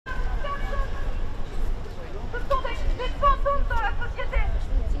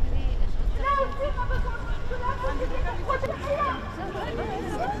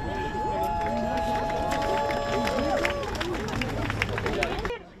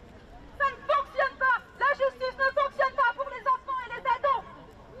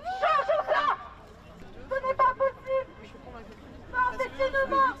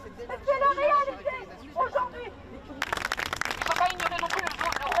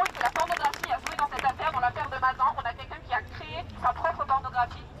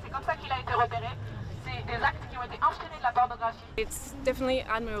It's definitely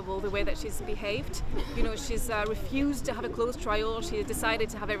admirable the way that she's behaved. You know, she's refused to have a closed trial. She decided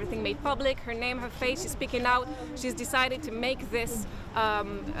to have everything made public. Her name, her face. She's speaking out. She's decided to make this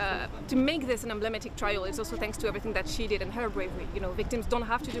an emblematic trial. It's also thanks to everything that she did and her bravery. You know, victims don't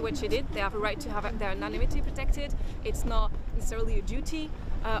have to do what she did. They have a right to have their anonymity protected. It's not necessarily a duty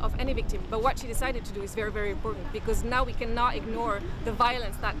of any victim. But what she decided to do is very, very important, because now we cannot ignore the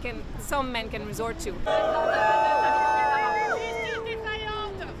violence that some men can resort to.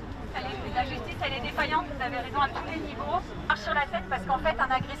 La justice, elle est défaillante, vous avez raison à tous les niveaux. Marche sur la tête parce qu'en fait,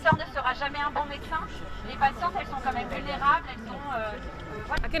 un agresseur ne sera jamais un bon médecin. Les patientes, elles sont quand même vulnérables, elles ont...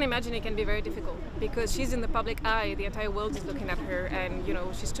 I can imagine it can be very difficult because she's in the public eye, the entire world is looking at her, and you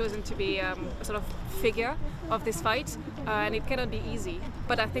know, she's chosen to be a sort of figure of this fight, and it cannot be easy.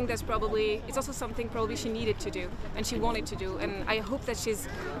 But I think it's also something probably she needed to do and she wanted to do, and I hope that she's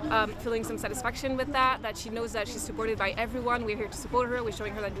feeling some satisfaction with that she knows that she's supported by everyone. We're here to support her, we're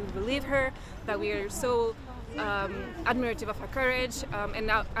showing her that we believe her, that we are so admirative of her courage, and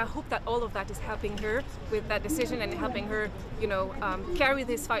now I hope that all of that is helping her with that decision and helping her, you know, carry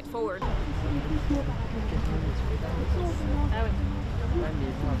this fight forward.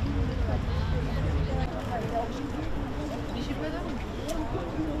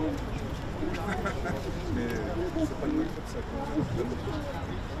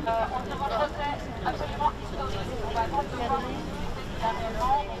 On demande retrait absolument historique. On va attendre de voir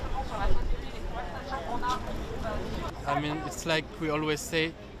réellement, on se sur la société, les conversations qu'on a. I mean, it's like we always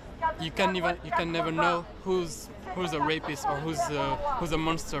say, you can never know who's a rapist or who's a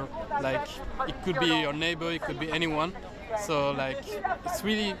monster. Like, it could be your neighbor, it could be anyone. So like, it's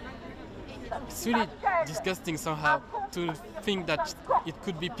really disgusting somehow to think that it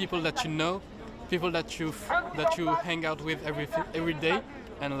could be people that you know, people that you hang out with every day,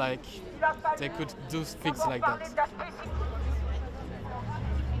 and like they could do things like that.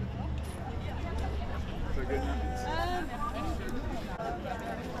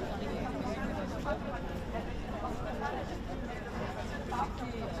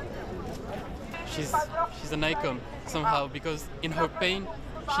 She's an icon somehow, because in her pain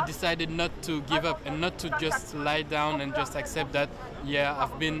she decided not to give up and not to just lie down and just accept that, yeah,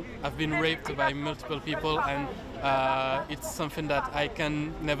 I've been raped by multiple people and it's something that I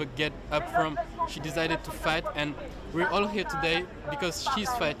can never get up from. She decided to fight, and we're all here today because she's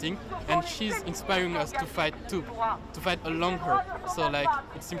fighting and she's inspiring us to fight too, to fight along her. So like,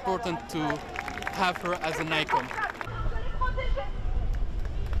 it's important to have her as an icon.